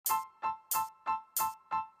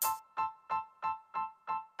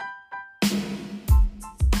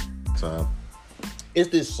time. It's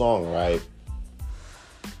this song, right?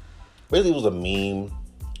 Basically, it was a meme,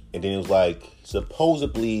 and then it was like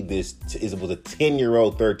supposedly it was a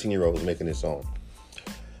 10-year-old, 13-year-old was making this song.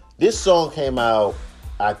 This song came out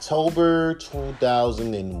October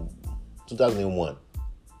 2001,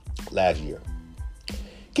 last year.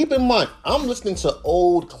 Keep in mind, I'm listening to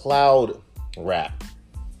old cloud rap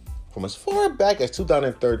from as far back as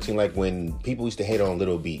 2013, like when people used to hate on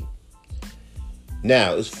Lil B.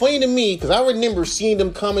 Now, it's funny to me, because I remember seeing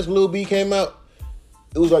them comments when Lil B came out.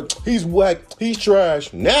 It was like, he's whack, he's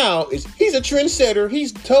trash. Now, he's a trendsetter,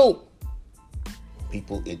 he's dope.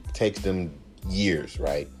 People, it takes them years,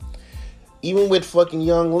 right? Even with fucking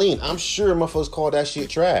Young Lean, I'm sure motherfuckers called that shit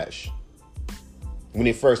trash when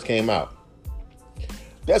it first came out.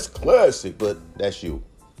 That's classic, but that's you.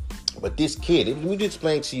 But this kid, let me just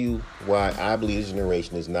explain to you why I believe this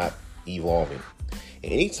generation is not evolving.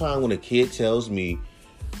 And anytime when a kid tells me,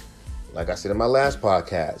 like I said in my last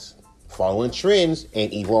podcast, following trends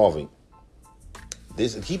and evolving.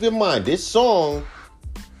 Keep in mind, this song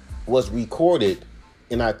was recorded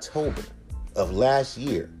in October of last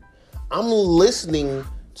year. I'm listening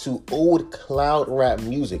to old cloud rap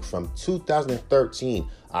music from 2013.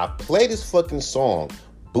 I play this fucking song.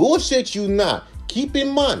 Bullshit you not. Keep in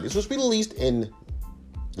mind, this was released in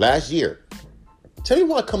last year. Tell me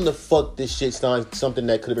why come the fuck this shit sounds something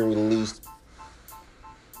that could have been released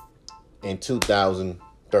in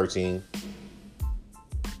 2013.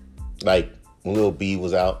 Like when Lil B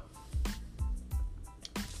was out.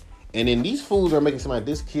 And then these fools are making something like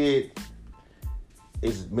this kid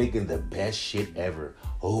is making the best shit ever.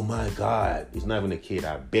 Oh my God. It's not even a kid.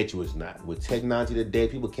 I bet you it's not. With technology today,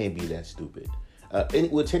 people can't be that stupid.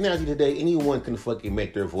 With technology today, anyone can fucking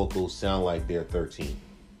make their vocals sound like they're 13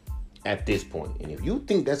 at this point. And if you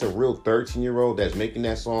think that's a real 13-year-old that's making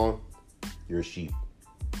that song, you're a sheep.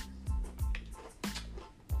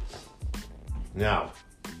 Now,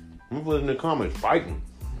 I'm putting in the comments fighting.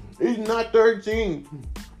 He's not 13.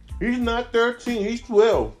 He's not 13. He's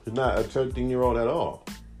 12. He's not a 13-year-old at all.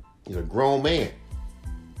 He's a grown man.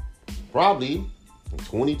 Probably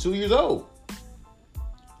 22 years old.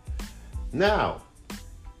 Now,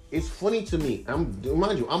 it's funny to me.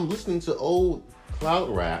 Mind you, I'm listening to old cloud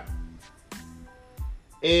rap,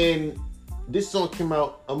 and this song came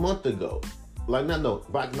out a month ago.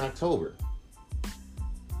 Back in October.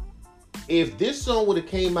 If this song would have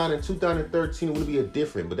came out in 2013, it would be a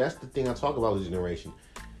different. But that's the thing I talk about with this generation.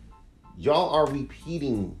 Y'all are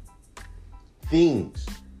repeating things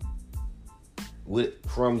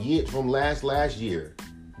from last year,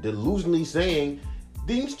 delusionally saying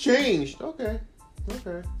things changed. Okay.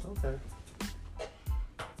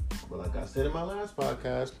 But like I said in my last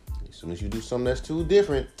podcast, as soon as you do something that's too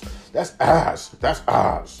different, that's ass.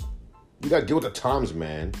 You gotta get with the times,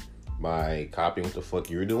 man. By copying what the fuck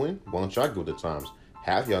you're doing, why don't y'all go with the times?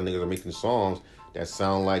 Half y'all niggas are making songs that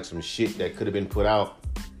sound like some shit that could have been put out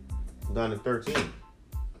in 2013.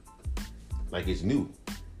 Like it's new.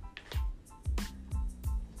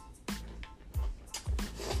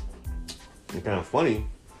 It's kind of funny.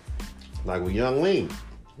 Like with Young Lean.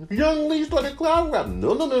 Young Lean started cloud rap.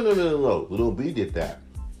 No. Lil B did that.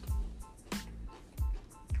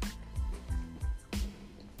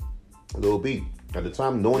 Lil B. At the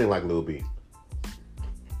time, no one like Lil B.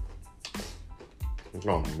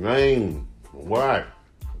 Oh, lame, whack,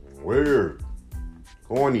 weird,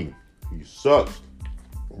 corny. He sucks.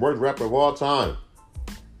 Worst rapper of all time.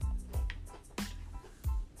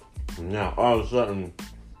 Now, all of a sudden,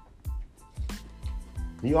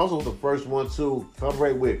 he also was the first one to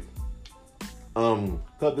collaborate with Club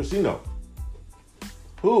Casino,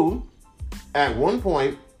 who, at one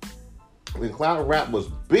point, when cloud rap was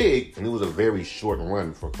big, and it was a very short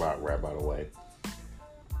run for cloud rap, by the way,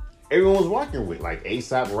 everyone was rocking with, like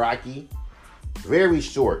A$AP Rocky, very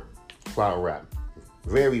short cloud rap,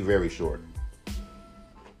 very, very short.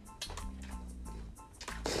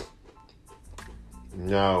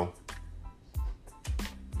 Now,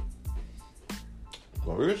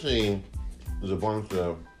 what we're seeing is a bunch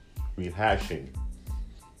of rehashing.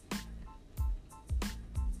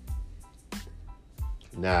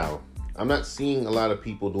 Now, I'm not seeing a lot of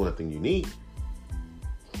people doing anything unique.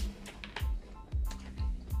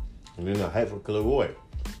 And then the hype for Killer Roy.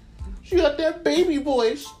 She got that baby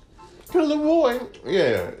voice. Killer Roy.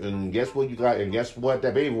 Yeah, and guess what you got? And guess what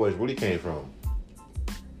that baby voice really came from?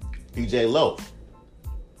 DJ Loaf.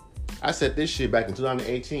 I said this shit back in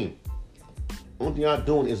 2018. Only thing y'all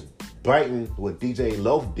doing is biting what DJ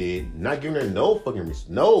Loaf did, not giving her no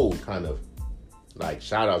kind of like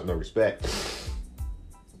shout outs, no respect.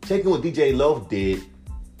 Taking what DJ Loaf did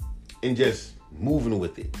and just moving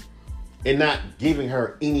with it. and not giving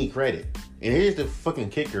her any credit. And here's the fucking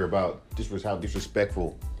kicker about how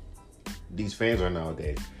disrespectful these fans are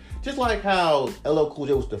nowadays. Just like how LL Cool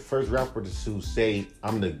J was the first rapper to say,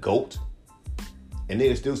 I'm the GOAT. And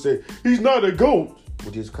they still say, he's not a GOAT.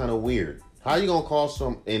 Which is kind of weird. How you gonna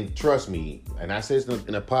call and trust me, and I said this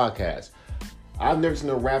in a podcast, I've never seen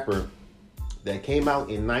a rapper that came out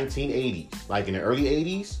in 1980s, like in the early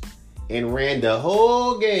 80s, and ran the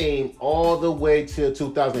whole game all the way till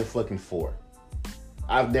 2004.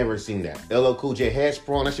 I've never seen that. LL Cool J had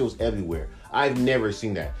Sprawn, that shit was everywhere. I've never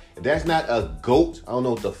seen that. If that's not a GOAT, I don't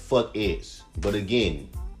know what the fuck is. But again,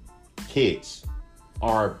 kids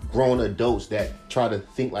are grown adults that try to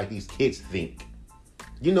think like these kids think.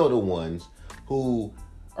 You know the ones who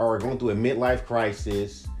are going through a midlife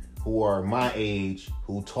crisis, who are my age,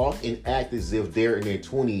 who talk and act as if they're in their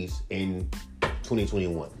 20s in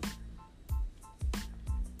 2021.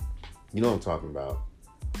 You know what I'm talking about.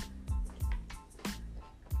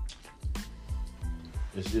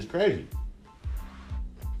 It's just crazy.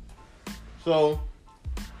 So,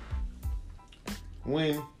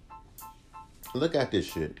 when I look at this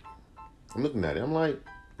shit, I'm looking at it, I'm like,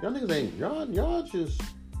 y'all niggas ain't, y'all just,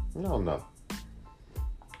 y'all know.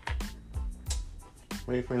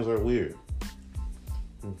 Many friends are weird.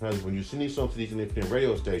 Because when you send these songs to these independent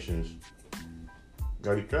radio stations, you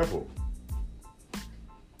gotta be careful.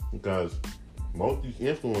 Because most of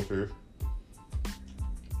these influencers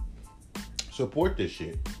support this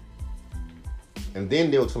shit. And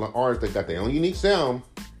then they'll tell an artist that got their own unique sound,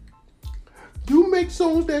 you make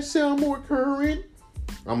songs that sound more current.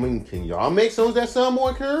 I mean, can y'all make songs that sound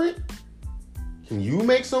more current? Can you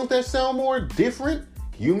make songs that sound more different?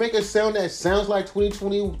 Can you make a sound that sounds like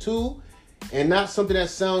 2022 and not something that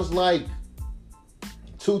sounds like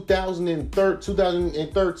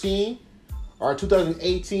 2013 or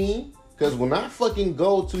 2018? Because when I fucking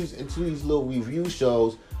go to these little review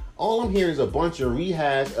shows, all I'm hearing is a bunch of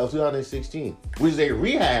rehash of 2016, which is a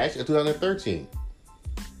rehash of 2013.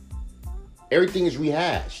 Everything is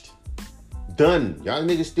rehashed. Done. Y'all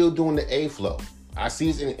niggas still doing the A flow. I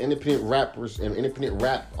see this in independent rappers and independent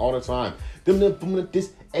rap all the time.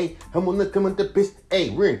 This A, I'm gonna come with the bitch. A,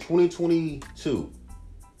 we're in 2022,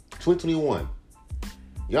 2021.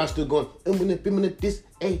 Y'all still going, I'm gonna this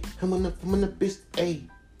A, I'm gonna this A.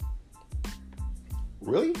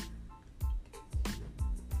 Really?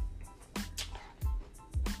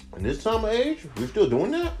 In this time of age, we're still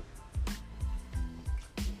doing that?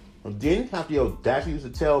 And then have the audacity to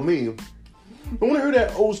tell me, I want to hear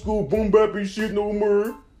that old school boom bappy shit no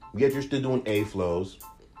more. Yet you're still doing A flows,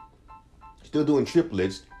 still doing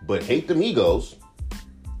triplets, but hate them egos.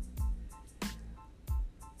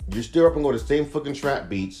 You're still up and go to the same fucking trap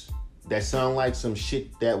beats that sound like some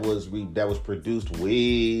shit that was produced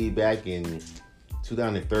way back in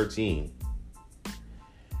 2013.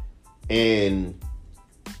 And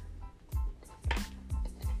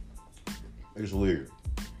it's weird.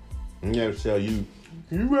 And I tell you,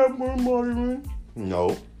 can you rap more modern?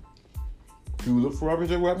 No. Do you look for rappers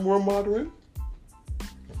that rap more modern?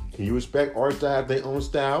 Can you expect artists to have their own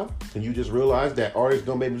style? Can you just realize that artists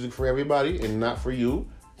don't make music for everybody and not for you?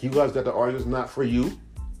 Can you realize that the artist is not for you?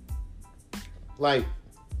 Like,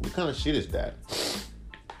 what kind of shit is that?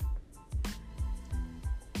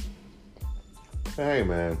 Hey,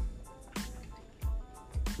 man.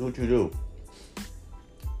 Do what you do.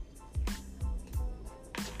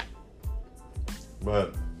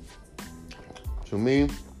 But to me,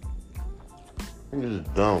 this is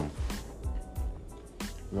dumb.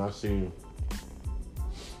 And I see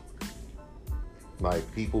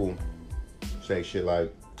like people say shit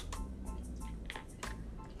like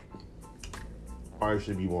artists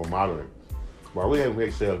should be more modern. While we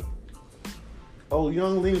have said, oh,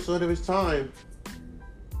 Young Lean was ahead of his time.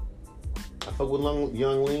 I fuck with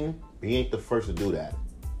Young Lean. He ain't the first to do that.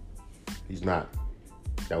 He's not.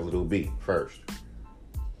 That was Lil B first.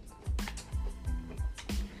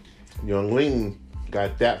 Young Lean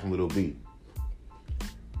got that from Lil B.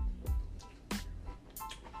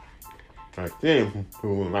 Back then,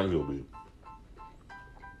 people wouldn't like Lil B.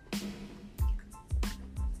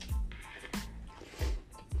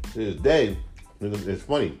 To this day, it's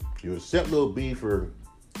funny. You accept Lil B for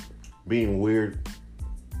being weird.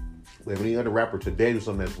 But if any other rapper today do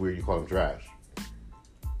something that's weird, you call him trash.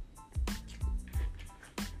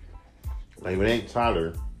 Like if it ain't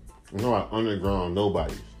Tyler, you know about underground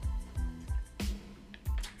nobodies.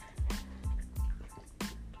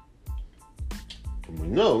 We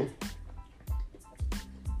know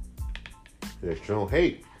there's strong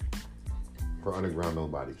hate for underground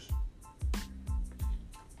nobodies.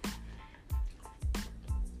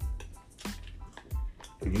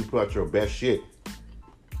 if you put out your best shit,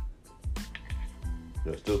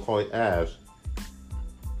 they'll still call it ass.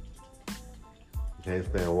 You can't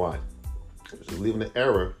understand why. So we live in an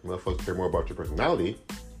era, motherfuckers care more about your personality,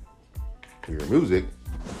 your music.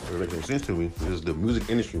 It makes no sense to me. This is the music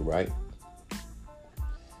industry, right?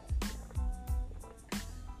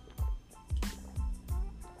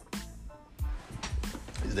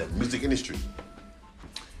 Is that music industry?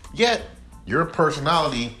 Yet your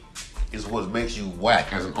personality is what makes you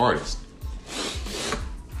whack as an artist.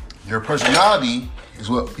 Your personality is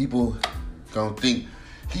what people gonna think.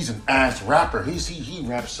 He's an ass rapper. He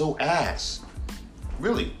raps so ass.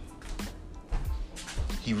 Really.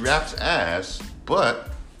 He raps ass, but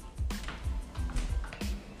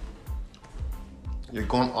you're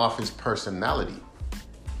going off his personality.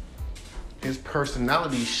 His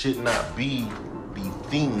personality should not be the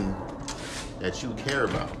thing that you care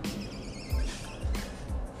about.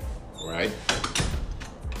 Right?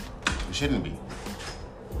 It shouldn't be.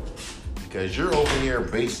 Because you're over here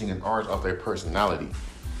basing an art off their personality,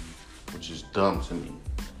 which is dumb to me.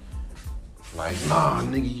 Like, nah,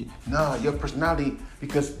 nigga, your personality,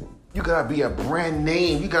 because you gotta be a brand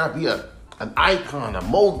name, you gotta be an icon,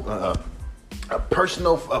 a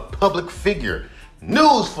personal, a public figure.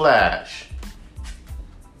 Newsflash!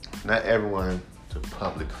 Not everyone is a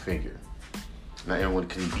public figure. Not everyone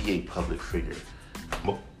can be a public figure.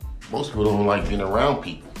 Most people don't like being around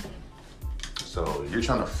people. So you're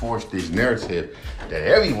trying to force this narrative that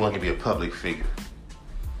everyone can be a public figure.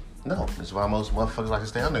 No, that's why most motherfuckers like to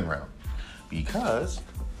stay underground. Because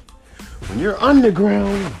when you're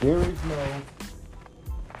underground, there is no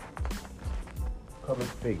public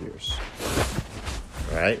figures.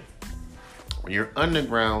 Right? When you're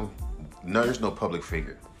underground, no, there's no public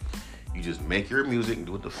figure. You just make your music and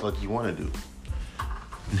do what the fuck you want to do.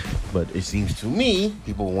 But it seems to me,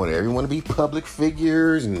 people want everyone to be public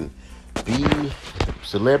figures and be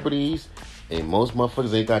celebrities, and most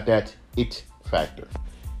motherfuckers ain't got that it factor.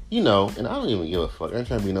 You know, and I don't even give a fuck. I ain't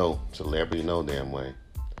trying to be no celebrity no damn way.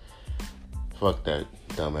 Fuck that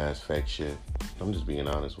dumbass fake shit. I'm just being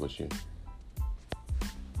honest with you.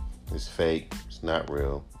 It's fake. It's not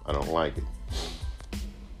real. I don't like it.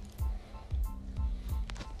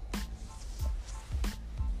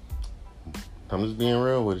 I'm just being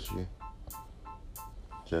real with you.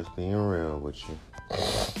 Just being real with you.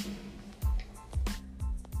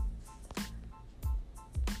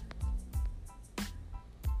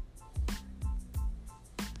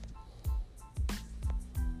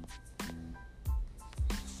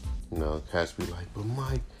 You know, cats be like, but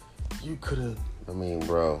Mike, you could have. I mean,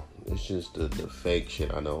 bro, it's just the fake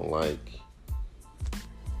shit I don't like.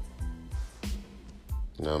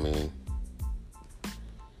 You know what I mean?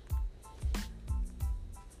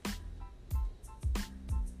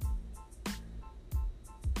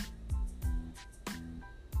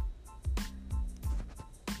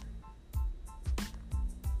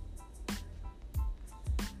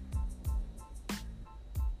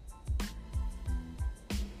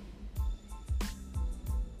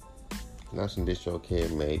 National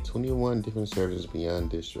DistroKid made 21 different services beyond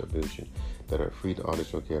distribution that are free to all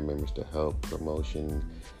DistroKid members to help promotion,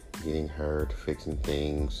 getting heard, fixing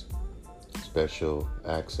things, special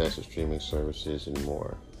access to streaming services, and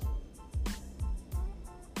more.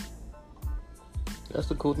 That's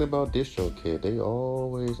the cool thing about DistroKid. They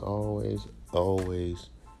always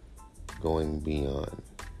going beyond.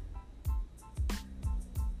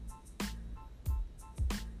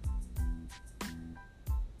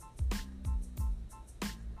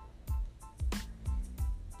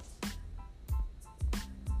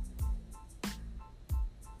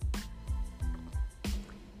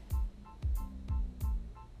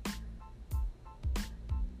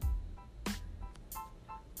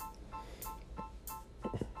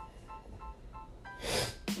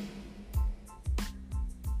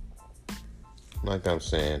 Like I'm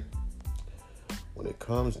saying, when it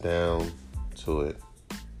comes down to it,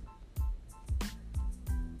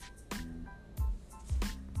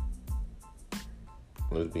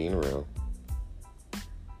 let's being real.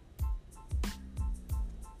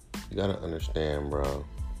 You gotta understand, bro.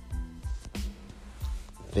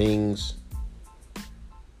 Things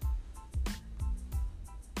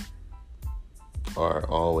are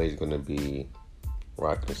always gonna be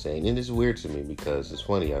rocking the same. And it's weird to me because it's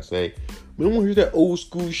funny. I say, I don't want to hear that old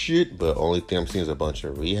school shit, but only thing I'm seeing is a bunch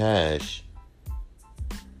of rehash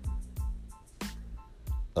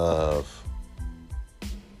of,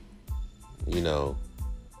 you know,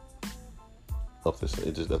 of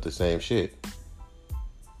the same shit.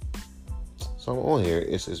 So I'm on here.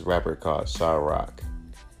 It's this rapper called Cyrock,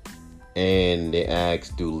 and they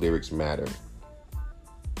asked, "Do lyrics matter?"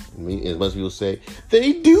 As much people say,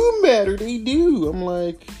 they do matter, they do. I'm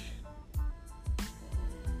like,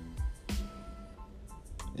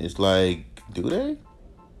 it's like, do they?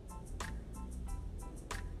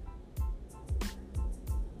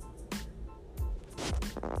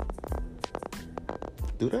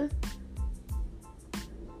 Do they?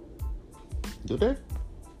 Do they?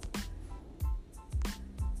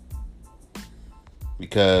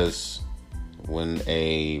 Because when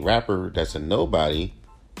a rapper that's a nobody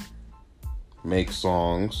makes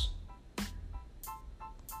songs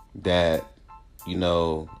that, you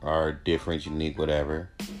know, are different, unique,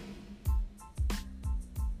 whatever,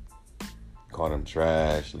 call them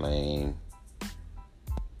trash, lame,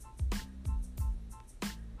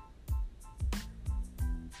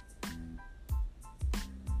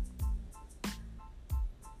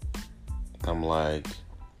 I'm like,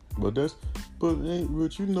 but you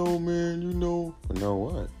know, man, you know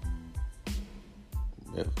what?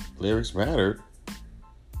 If lyrics mattered,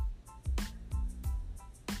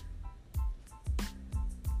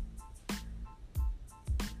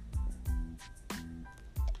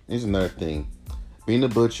 here's another thing. Being a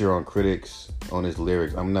butcher on critics on his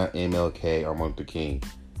lyrics, I'm not MLK or Martin Luther King.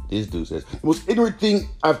 This dude says, the most ignorant thing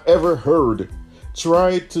I've ever heard.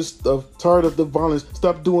 Try to tired of the violence.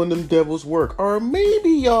 Stop doing them devil's work. Or maybe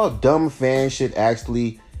y'all dumb fans should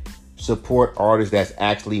actually support artists that's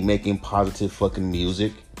actually making positive fucking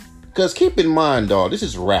music. Because keep in mind, dog, this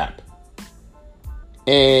is rap.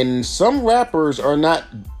 And some rappers are not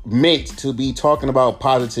meant to be talking about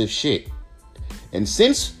positive shit. And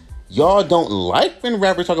since y'all don't like when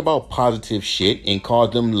rappers talk about positive shit and call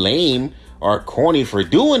them lame or corny for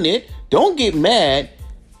doing it, don't get mad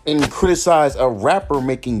and criticize a rapper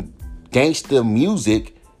making gangster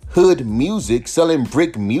music, hood music, selling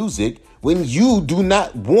brick music when you do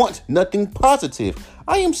not want nothing positive.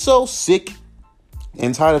 I am so sick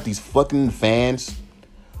and tired of these fucking fans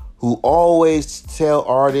who always tell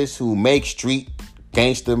artists who make street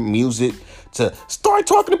gangster music to start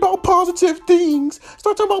talking about positive things.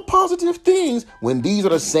 Start talking about positive things when these are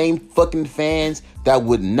the same fucking fans that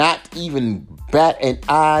would not even bat an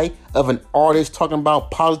eye of an artist talking about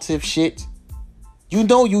positive shit. You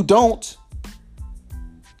know you don't.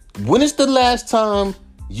 When is the last time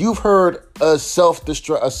you've heard a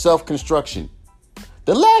self-construction?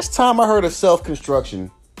 The last time I heard of self-construction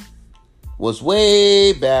was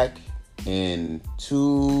way back in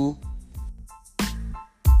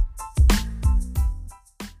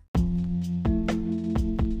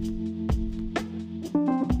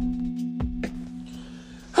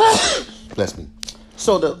bless me.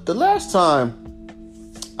 So the last time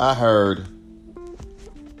I heard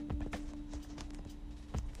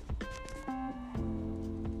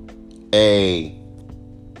a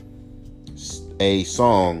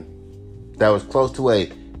song that was close to a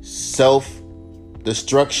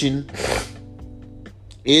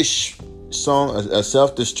self-destruction-ish song, a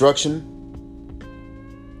self-destruction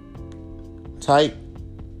type,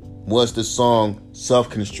 was the song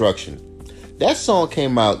Self-Construction. That song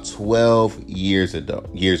came out 12 years ago.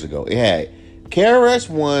 It had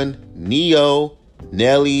KRS-One, Neo,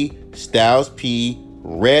 Nelly, Styles P,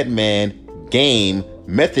 Redman, Game,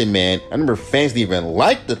 Method Man. I remember fans didn't even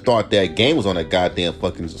like the thought that Game was on a goddamn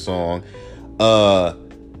fucking song.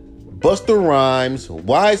 Busta Rhymes,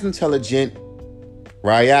 Wise Intelligent,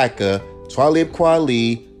 Ryaka, Talib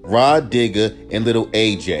Kweli, Rod Digger, and Little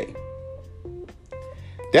AJ.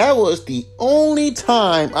 That was the only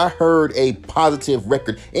time I heard a positive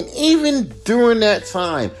record. And even during that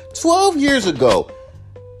time, 12 years ago,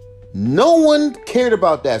 no one cared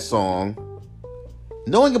about that song.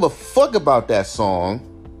 No one gave a fuck about that song.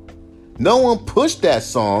 No one pushed that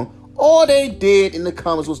song. All they did in the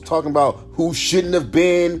comments was talking about who shouldn't have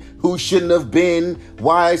been,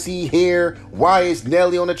 why is he here, why is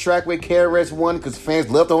Nelly on the track with KRS-One, because fans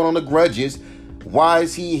love to hold on the grudges. Why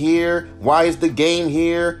is he here? Why is the Game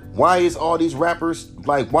here? Why is all these rappers,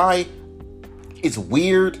 like, why? It's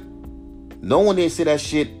weird. No one didn't say that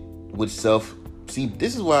shit with self. See,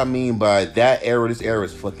 this is what I mean by that era. This era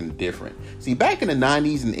is fucking different. See, back in the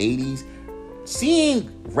 90s and 80s, seeing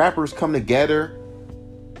rappers come together,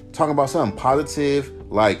 talking about something positive,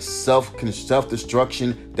 like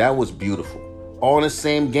self-destruction, that was beautiful. All in the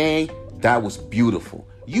same gang, that was beautiful.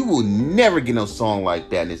 You will never get no song like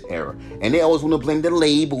that in this era. And they always want to blame the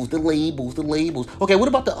labels. Okay, what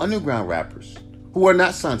about the underground rappers who are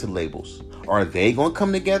not signed to labels? Are they going to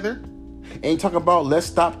come together and talk about let's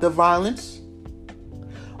stop the violence?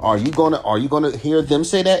 Are you gonna hear them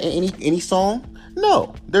say that in any song?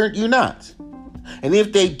 No, you're not. And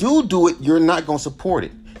if they do it, you're not going to support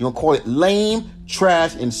it. You're going to call it lame,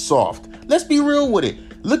 trash, and soft. Let's be real with it.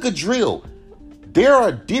 Look at drill. There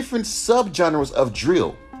are different subgenres of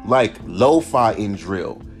drill, like lo-fi in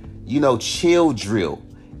drill, chill drill.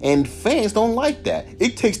 And fans don't like that.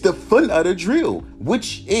 It takes the fun out of drill,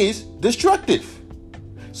 which is destructive.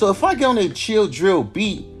 So if I get on a chill drill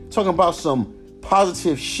beat talking about some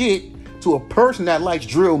positive shit to a person that likes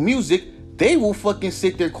drill music, they will fucking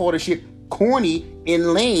sit there and call the shit corny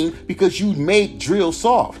and lame because you made drill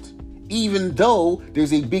soft. Even though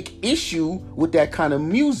there's a big issue with that kind of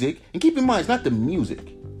music. And keep in mind, it's not the music,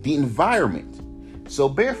 the environment. So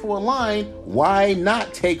bear for a line, why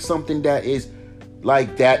not take something that is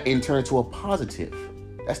like that and turn it to a positive?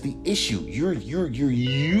 That's the issue. You're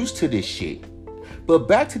used to this shit. But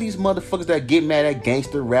back to these motherfuckers that get mad at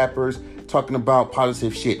gangster rappers talking about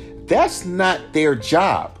positive shit. That's not their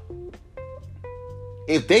job.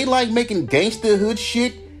 If they like making gangster hood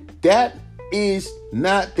shit, that is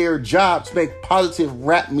not their job to make positive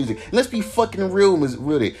rap music. Let's be fucking real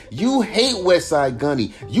with it. You hate Westside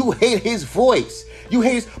Gunny. You hate his voice. You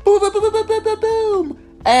hate his boom, boom, boom, boom, boom, boom, boom,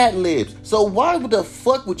 ad-libs. So why the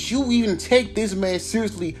fuck would you even take this man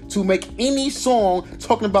seriously to make any song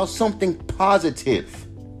talking about something positive?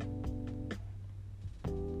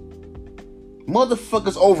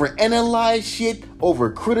 Motherfuckers overanalyze shit,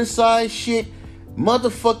 over-criticize shit.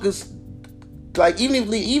 Motherfuckers, like, even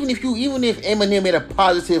if Eminem made a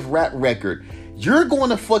positive rap record, you're going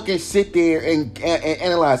to fucking sit there and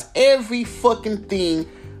analyze every fucking thing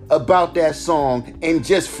about that song and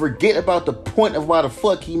just forget about the point of why the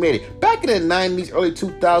fuck he made it. Back in the 90s, early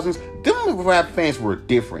 2000s, them rap fans were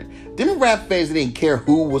different. Them rap fans didn't care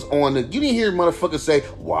who was on it. You didn't hear motherfuckers say,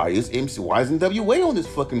 why is NWA on this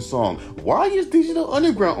fucking song? Why is Digital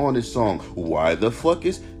Underground on this song? Why the fuck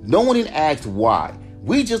is... No one even asked why.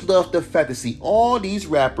 We just love the fact to see all these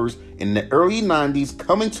rappers in the early 90s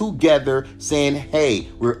coming together saying, hey,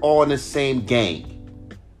 we're all in the same gang.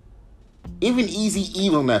 Even Eazy-E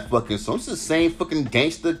on that fucking song. It's the same fucking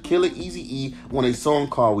gangster killer Eazy-E on a song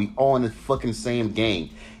called We All in the fucking Same Gang.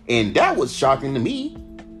 And that was shocking to me.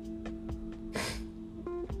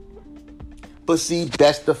 But see,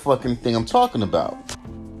 that's the fucking thing I'm talking about.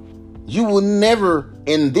 You will never,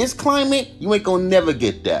 in this climate, you ain't gonna never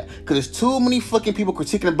get that. Because there's too many fucking people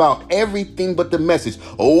critiquing about everything but the message.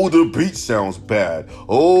 Oh, the beat sounds bad.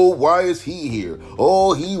 Oh, why is he here?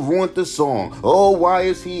 Oh, he ruined the song. Oh, why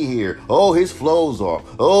is he here? Oh, his flow's off.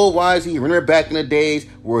 Oh, why is he here? Remember back in the days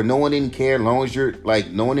where no one didn't care as long as you're, like,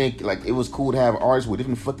 no one didn't, like, it was cool to have artists with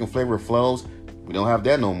different fucking flavor of flows? We don't have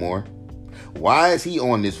that no more. Why is he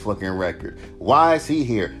on this fucking record? Why is he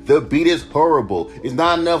here? The beat is horrible. It's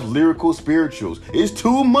not enough lyrical spirituals. It's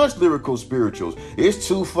too much lyrical spirituals. It's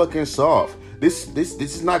too fucking soft. This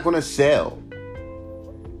is not gonna sell.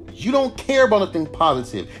 You don't care about nothing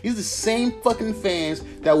positive. These are the same fucking fans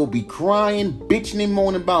that will be crying, bitching, and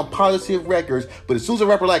moaning about positive records. But as soon as a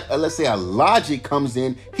rapper like, let's say, a Logic comes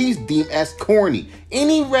in, he's deemed as corny.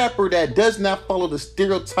 Any rapper that does not follow the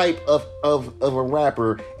stereotype of a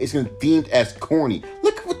rapper is deemed as corny.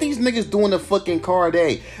 Look at what these niggas doing to fucking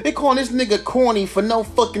Cardi. They calling this nigga corny for no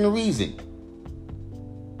fucking reason.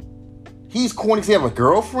 He's corny because he have a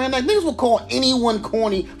girlfriend? Like, niggas will call anyone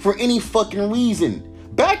corny for any fucking reason.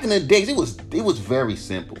 Back in the days, it was very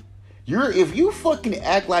simple. If you fucking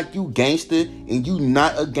act like you gangster and you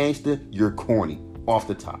not a gangster, you're corny off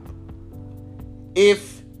the top.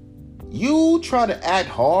 If you try to act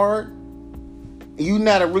hard and you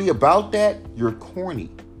not really about that, you're corny.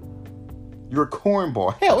 You're a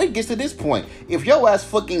cornball. Hell, it gets to this point. If your ass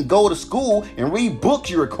fucking go to school and read books,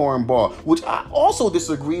 you're a cornball. Which I also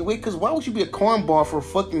disagree with, because why would you be a cornball for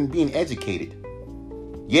fucking being educated?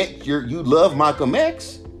 Yet you love Malcolm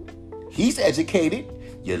X. He's educated.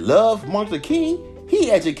 You love Martin Luther King. He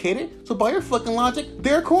educated. So by your fucking logic,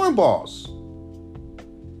 they're cornballs.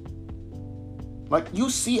 Like, you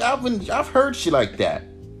see, I've heard shit like that.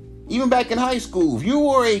 Even back in high school. If you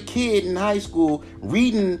were a kid in high school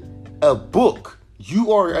reading a book,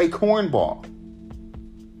 you are a cornball.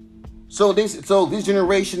 So this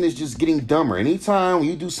generation is just getting dumber. Anytime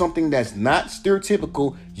you do something that's not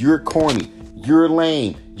stereotypical, you're corny. You're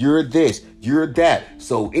lame, you're this, you're that.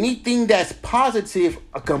 So anything that's positive,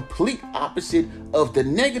 a complete opposite of the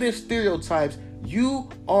negative stereotypes, you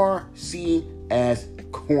are seen as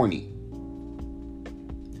corny.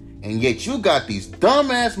 And yet you got these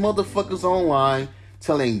dumbass motherfuckers online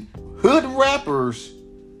telling hood rappers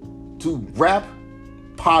to rap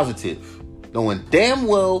positive. Knowing damn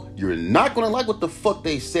well you're not gonna like what the fuck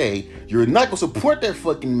they say. You're not gonna support their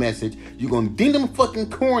fucking message. You're gonna deem them fucking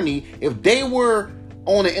corny. If they were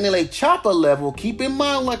on an NLA Choppa level, keep in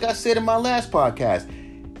mind, like I said in my last podcast,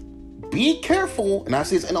 be careful, and I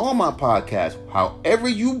say this in all my podcasts, however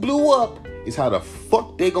you blew up is how the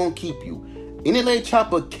fuck they gonna keep you. NLA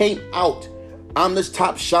Choppa came out, I'm the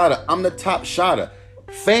top shotter, I'm the top shotter.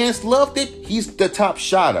 Fans loved it, he's the top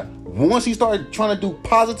shotter. Once he started trying to do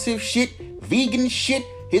positive shit, vegan shit,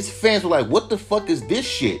 his fans were like, what the fuck is this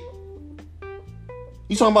shit?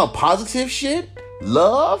 You talking about positive shit?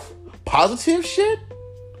 Love? Positive shit?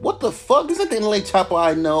 What the fuck? This isn't the NLA Choppa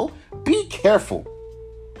I know. Be careful.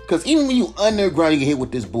 Because even when you underground, you get hit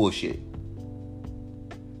with this bullshit.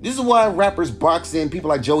 This is why rappers box in people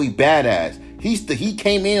like Joey Badass. He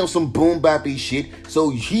came in on some boom bappy shit,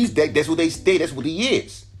 so that's what they stay, that's what he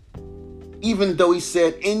is. Even though he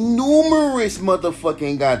said in numerous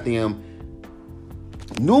motherfucking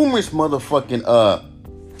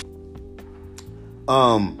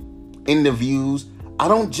interviews, I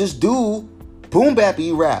don't just do boom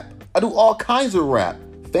bappy rap. I do all kinds of rap.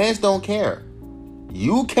 Fans don't care.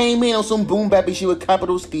 You came in on some boom bappy shit with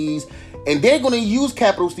Capital Steez, and they're gonna use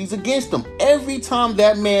Capital Steez against him. Every time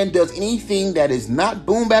that man does anything that is not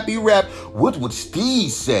boom bappy rap, what would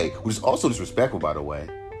Steez say? Which is also disrespectful, by the way.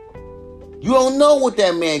 You don't know what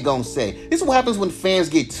that man gonna say. This is what happens when fans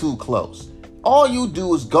get too close. All you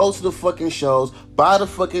do is go to the fucking shows, buy the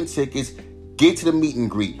fucking tickets, get to the meet and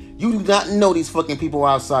greet. You do not know these fucking people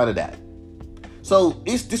outside of that. So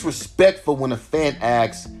it's disrespectful when a fan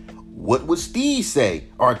asks, what would Steve say?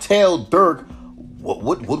 Or tell Dirk,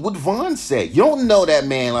 what would Von say? You don't know that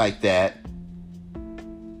man like that.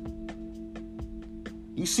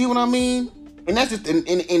 You see what I mean? And that's just,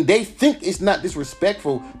 and they think it's not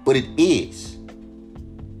disrespectful, but it is.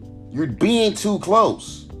 You're being too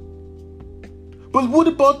close. But what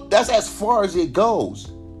about, that's as far as it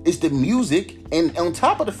goes. It's the music, and on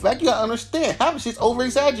top of the fact, you gotta understand, half of shit's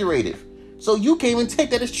over-exaggerated. So you can't even take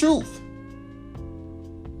that as truth.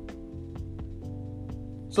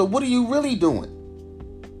 So what are you really doing?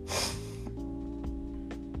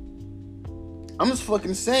 I'm just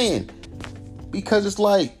fucking saying. Because it's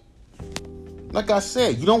like I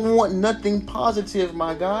said, you don't want nothing positive,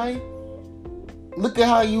 my guy. Look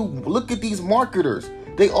at these marketers.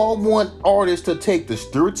 They all want artists to take the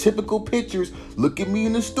stereotypical pictures. Look at me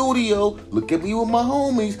in the studio. Look at me with my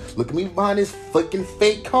homies. Look at me behind this fucking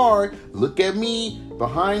fake card. Look at me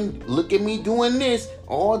doing this.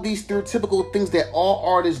 All these stereotypical things that all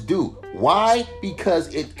artists do. Why? Because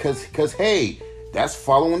hey, that's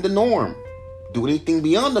following the norm. Do anything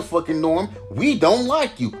beyond the fucking norm, we don't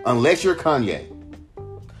like you. Unless you're Kanye.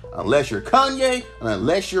 Unless you're Kanye, and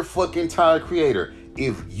unless you're fucking Tyler Creator.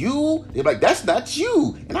 If you, they're like, that's not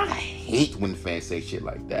you. And I hate when fans say shit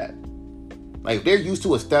like that. Like, if they're used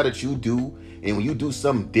to a style that you do, and when you do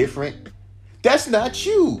something different, that's not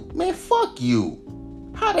you. Man, fuck you.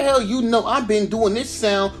 How the hell you know I've been doing this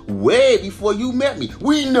sound way before you met me?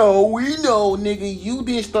 We know, nigga. You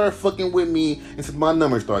didn't start fucking with me until my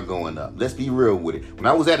numbers start going up. Let's be real with it. When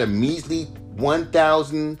I was at a measly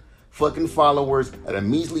 1,000 fucking followers, at a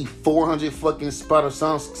measly 400 fucking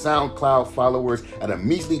SoundCloud followers, at a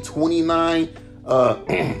measly 29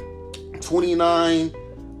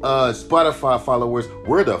 Spotify followers,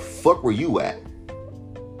 where the fuck were you at?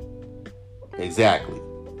 Exactly.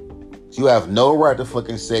 So you have no right to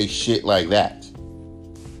fucking say shit like that.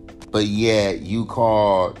 But yeah, you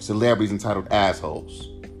call celebrities entitled assholes.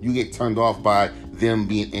 You get turned off by them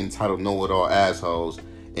being entitled know-it-all assholes,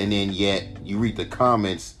 and then yet you read the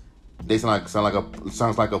comments, they sounds like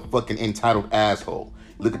a fucking entitled asshole.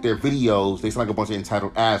 Look at their videos, they sound like a bunch of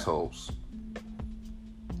entitled assholes.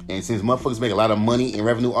 And since motherfuckers make a lot of money and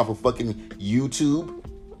revenue off of fucking YouTube,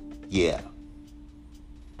 yeah.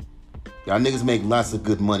 Y'all niggas make lots of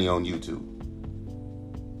good money on YouTube.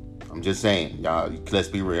 I'm just saying, y'all, let's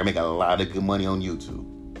be real. I make a lot of good money on YouTube.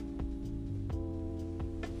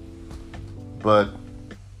 But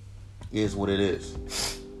it is what it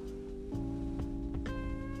is.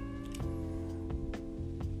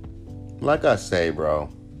 Like I say, bro,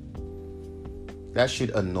 that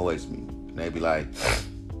shit annoys me. And they be like,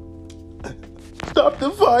 stop the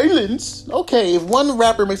violence. Okay, if one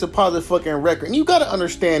rapper makes a positive fucking record, and you gotta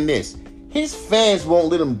understand this, his fans won't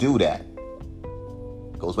let him do that.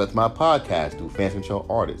 Goes back to my podcast, do fans control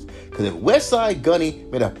artists. Because if Westside Gunny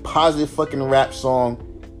made a positive fucking rap song,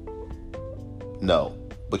 no.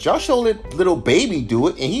 But y'all showed Little Baby do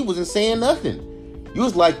it, and he wasn't saying nothing. You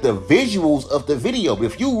was like the visuals of the video. But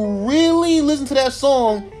if you really listen to that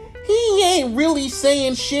song, he ain't really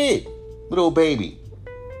saying shit, Little Baby.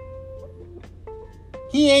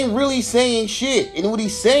 He ain't really saying shit. And what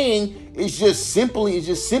he's saying is just simple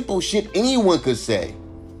shit anyone could say.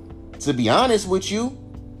 To be honest with you,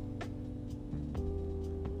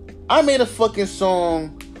 I made a fucking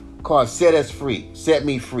song called Set Us Free, Set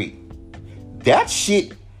Me Free. That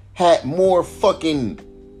shit had more fucking,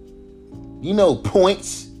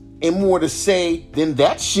 points and more to say than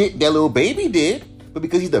that shit that Lil Baby did. But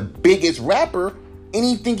because he's the biggest rapper,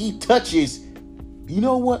 anything he touches, you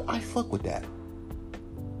know what? I fuck with that.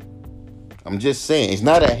 I'm just saying, it's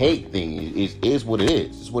not a hate thing. It is what it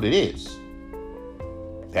is. It's what it is.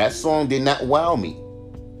 That song did not wow me.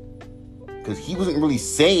 Because he wasn't really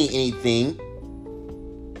saying anything.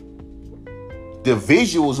 The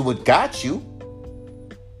visuals are what got you.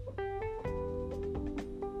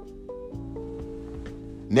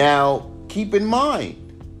 Now, keep in mind,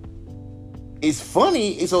 it's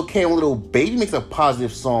funny, it's okay when Lil Baby makes a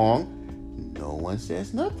positive song, no one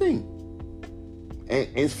says nothing. And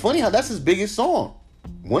it's funny how that's his biggest song.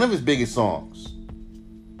 One of his biggest songs.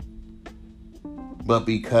 But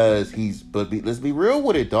let's be real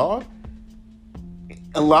with it, dog.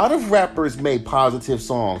 A lot of rappers made positive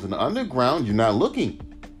songs. In the underground, you're not looking.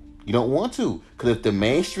 You don't want to. Because if the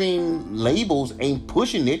mainstream labels ain't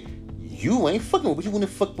pushing it, you ain't fucking with it. But you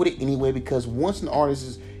wouldn't fuck with it anyway, because once an artist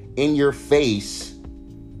is in your face,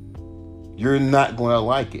 you're not going to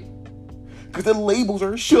like it. Because the labels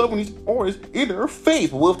are shoving these artists in their face.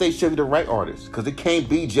 But what if they shove you the right artists? Because it can't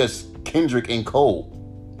be just Kendrick and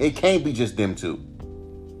Cole. It can't be just them two.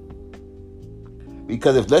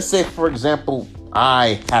 Because if, let's say, for example,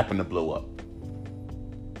 I happen to blow up,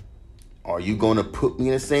 are you going to put me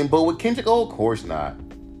in the same boat with Kendrick? Oh, of course not.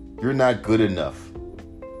 You're not good enough.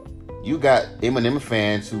 You got Eminem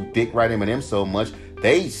fans who dick ride Eminem so much,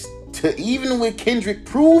 even with Kendrick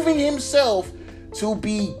proving himself to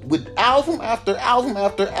be with album after album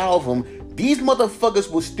after album, these motherfuckers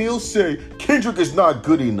will still say Kendrick is not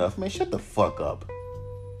good enough. Man, shut the fuck up.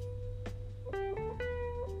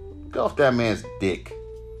 Get off that man's dick.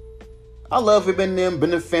 I love Eminem,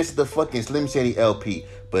 been a fan to the fucking Slim Shady LP,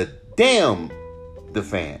 but damn the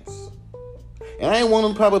fans. And I ain't one of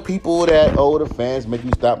them type of people that, the fans make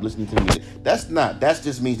you stop listening to music. That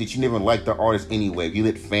just means that you never liked the artist anyway. If you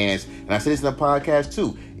let fans, and I said this in a podcast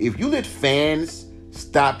too, if you let fans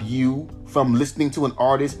stop you from listening to an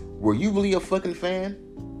artist, were you really a fucking fan?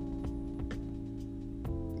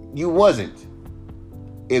 You wasn't.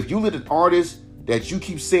 If you let an artist that you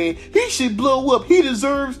keep saying, he should blow up, he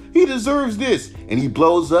deserves this, and he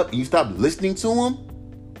blows up and you stop listening to him,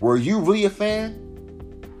 were you really a fan?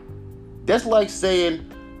 That's like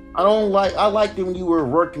saying, I liked it when you were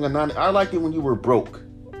working, I liked it when you were broke.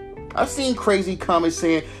 I've seen crazy comments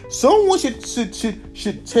saying someone should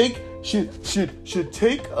take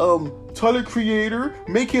Tyler Creator,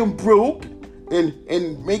 make him broke,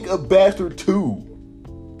 and make a Bastard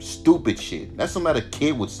 2. Stupid shit. That's something that a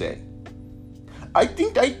kid would say. I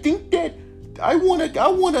think that I want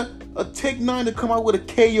a Tech 9 to come out with a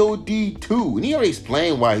KOD 2. And he already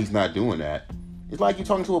explained why he's not doing that. It's like you're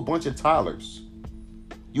talking to a bunch of Tylers.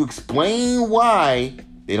 You explain why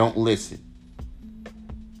they don't listen.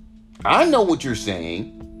 I know what you're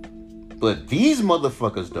saying, but these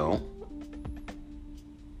motherfuckers don't.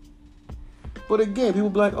 But again, people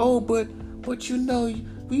be like, but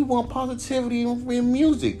we want positivity in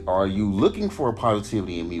music. Are you looking for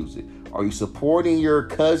positivity in music? Are you supporting your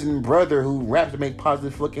cousin brother who raps to make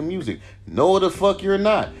positive fucking music? No, the fuck you're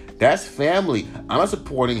not. That's family. I'm not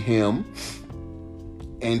supporting him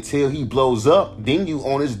until he blows up. Then you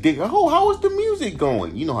on his dick. Oh, how is the music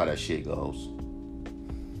going? You know how that shit goes.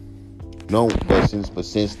 No, but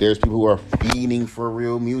since there's people who are feeding for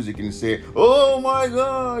real music and say, oh my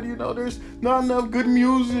God, there's not enough good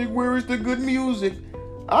music. Where is the good music?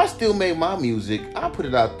 I still make my music. I put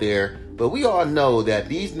it out there. But we all know that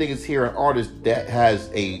these niggas hear an artist that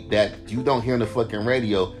you don't hear on the fucking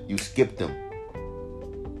radio, you skip them.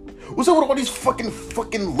 What's up with all these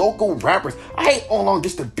fucking local rappers? I hate all on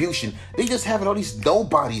distribution. They just having all these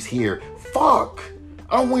nobodies here. Fuck.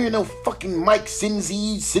 I don't wear no fucking Mike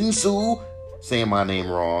Sinsu, saying my name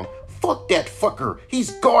wrong. Fuck that fucker.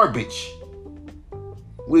 He's garbage.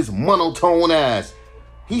 With his monotone ass.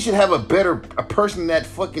 He should have a person that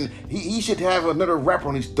fucking, he should have another rapper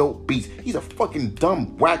on these dope beats. He's a fucking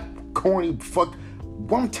dumb, whack, corny fuck.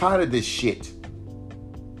 I'm tired of this shit.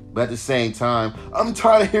 But at the same time, I'm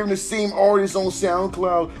tired of hearing the same artists on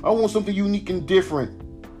SoundCloud. I want something unique and different.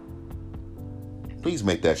 Please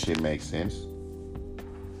make that shit make sense.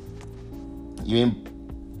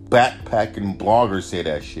 Even backpacking bloggers say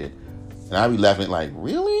that shit. And I be laughing like,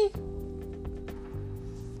 really?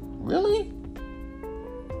 Really?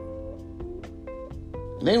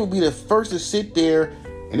 And they would be the first to sit there,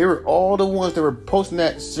 and they were all the ones that were posting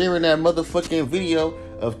that, sharing that motherfucking video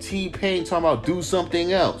of T-Pain talking about do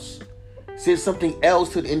something else. said something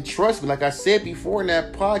else and trust me, like I said before in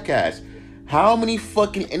that podcast, how many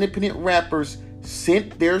fucking independent rappers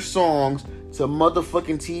sent their songs to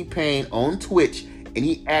motherfucking T-Pain on Twitch, and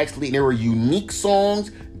he actually, and there were unique songs,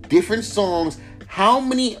 different songs. How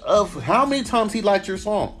many times he liked your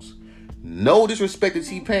songs? No disrespect to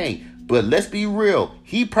T-Pain, but let's be real,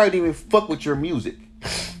 he probably didn't even fuck with your music.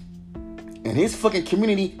 And his fucking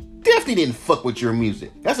community definitely didn't fuck with your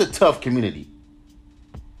music. That's a tough community.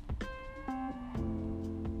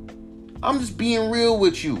 I'm just being real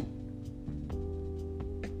with you.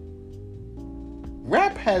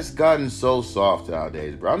 Rap has gotten so soft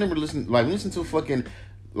nowadays, bro. I remember listening to fucking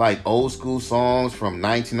like old school songs from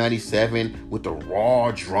 1997 with the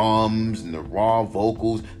raw drums and the raw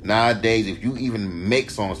vocals. Nowadays, if you even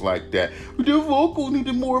make songs like that, the vocals need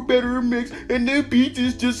a better mix, and the beat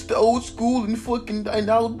is just old school and fucking and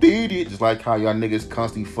outdated. Just like how y'all niggas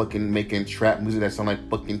constantly fucking making trap music that sound like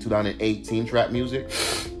fucking 2018 trap music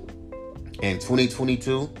in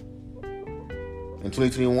 2022 and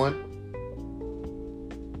 2021.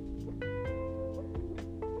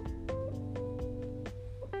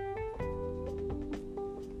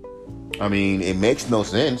 I mean, it makes no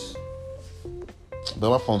sense. But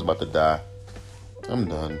my phone's about to die. I'm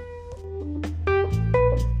done.